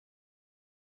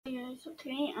Hey guys, so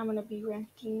today I'm gonna be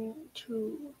reacting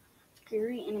to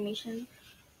scary animation.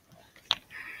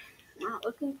 Not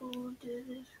looking forward to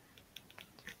this.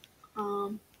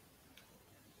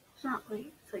 It's not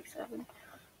late. It's like 7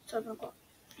 o'clock.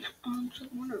 So I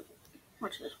wanna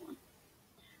watch this one.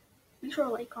 Make sure to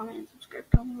like, comment, and subscribe.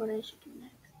 Tell me what I should do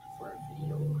next for a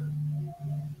video.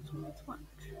 So let's watch.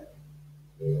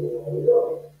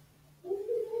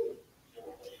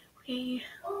 Okay.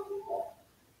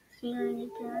 Seeing your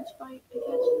parents fight, I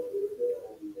guess.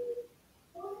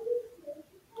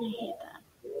 I hate that.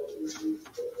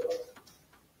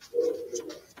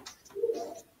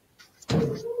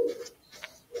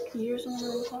 Can you hear someone in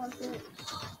the closet?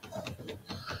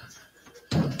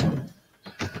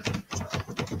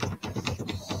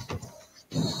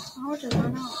 Oh, just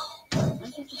run out.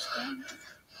 I should just stand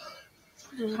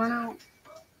there. Just run out.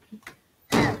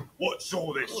 What's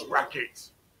all this racket?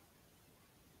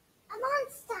 A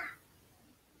monster!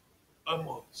 A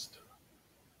monster.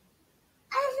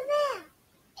 Over there!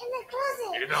 In the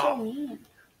closet! So Enough! mean.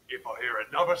 If I hear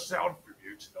another sound from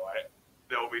you tonight,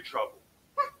 there'll be trouble.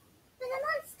 But a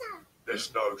monster!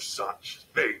 There's no such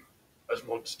thing as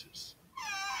monsters.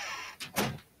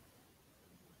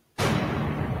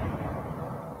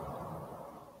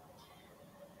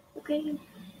 Okay.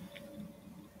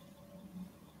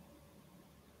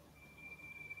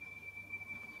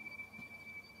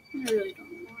 I really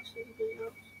don't want to watch these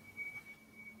videos.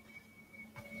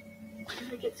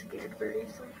 Because I get scared very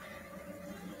easily.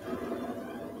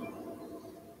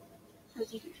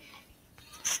 As you can see.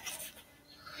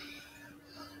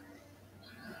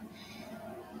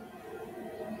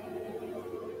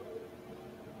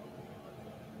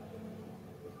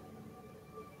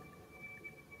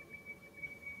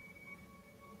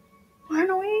 Run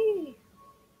away!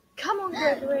 Come on,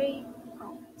 Gregory.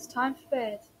 Oh, It's time for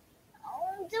bed.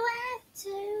 Oh, do I have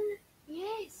to?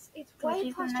 Yes, it's Don't way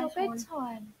keep a past your nice one.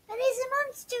 bedtime. But there's a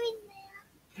monster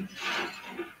in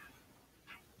there.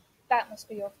 That must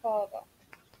be your father.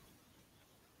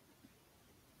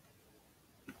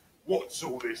 What's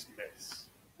all this mess?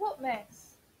 What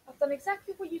mess? I've done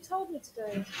exactly what you told me to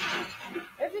do.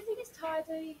 Everything is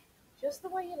tidy, just the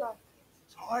way you like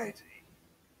it. Tidy?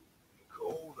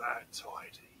 Call that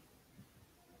tidy?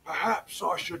 Perhaps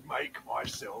I should make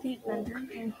myself Please, more Bender.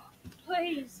 clear.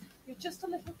 Please, you're just a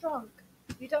little drunk.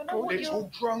 You don't know what Little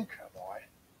you're... drunk, am I?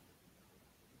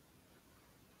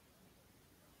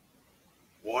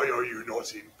 Why are you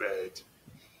not in bed?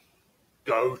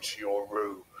 Go to your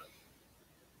room.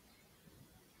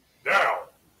 Now!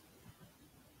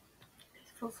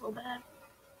 I feel so bad.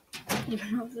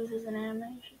 Even though this is an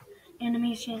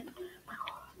animation.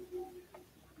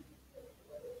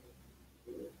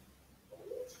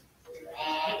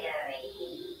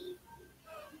 Gregory.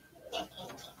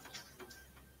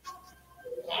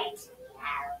 Get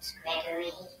out,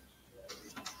 Gregory.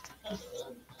 Is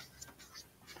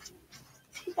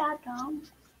he that dumb?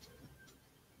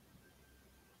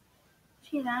 Is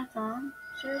he that dumb?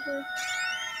 Seriously?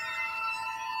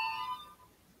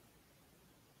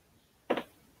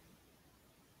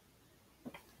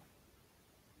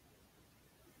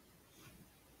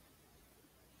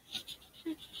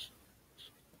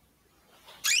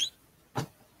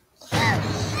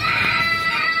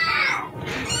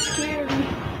 Scared me.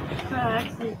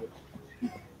 Actually.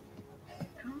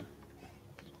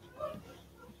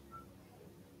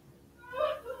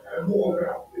 And what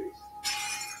about this?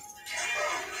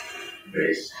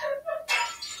 This.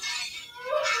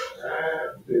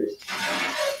 And this.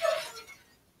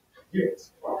 Get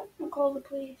up, I'll call the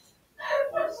police.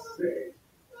 I said.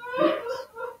 Get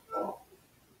up.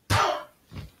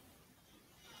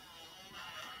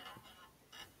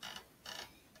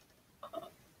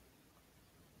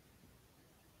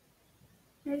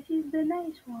 This is the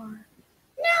nice one.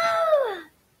 No!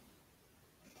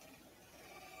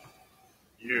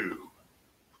 You.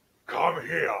 Come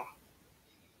here.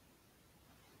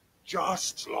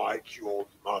 Just like your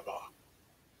mother.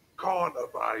 Can't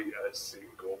obey a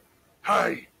single.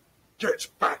 Hey, get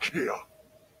back here.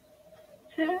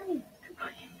 Hey.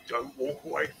 Don't walk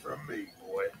away from me,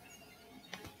 boy.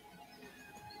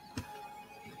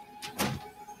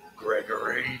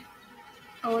 Gregory,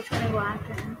 Oh, it's gonna go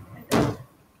after him. you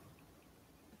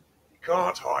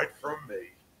can't hide from me.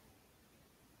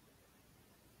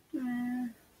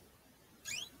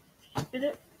 Is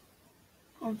it?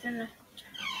 Oh, it's in the...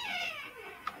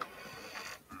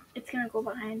 It's gonna go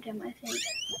behind him, I think.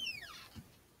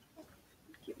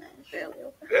 Keep my eyes barely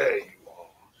open. There you are.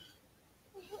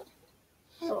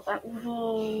 Oh, that was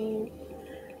all...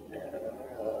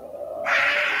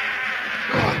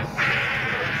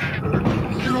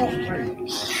 Get off me!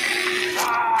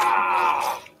 Ah!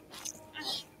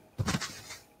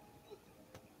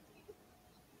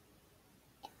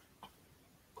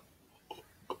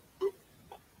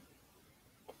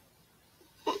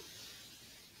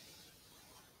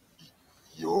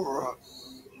 You're a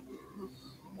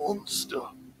monster.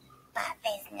 But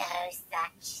there's no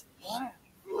such thing as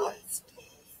monsters.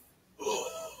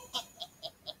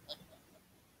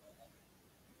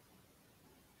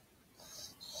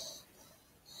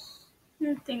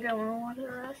 I think I want to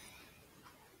watch the rest.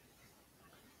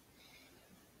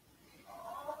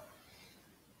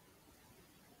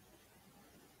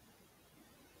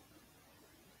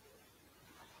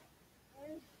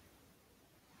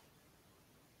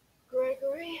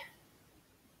 Gregory?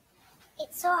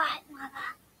 It's alright, Mother.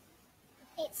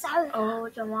 It's over. Oh,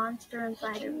 it's a monster He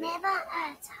inside of can it. never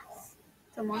hurt us.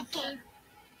 It's a monster. Again.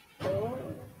 Oh.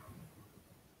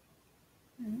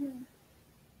 Mm-hmm.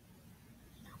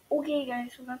 Okay,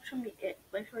 guys, so that's gonna be it.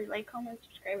 Make sure you like, comment,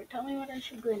 subscribe, and tell me what I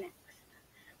should do next.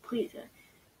 Please,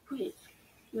 please,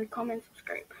 like, comment,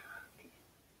 subscribe. Okay.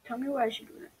 Tell me what I should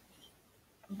do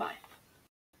next. Bye.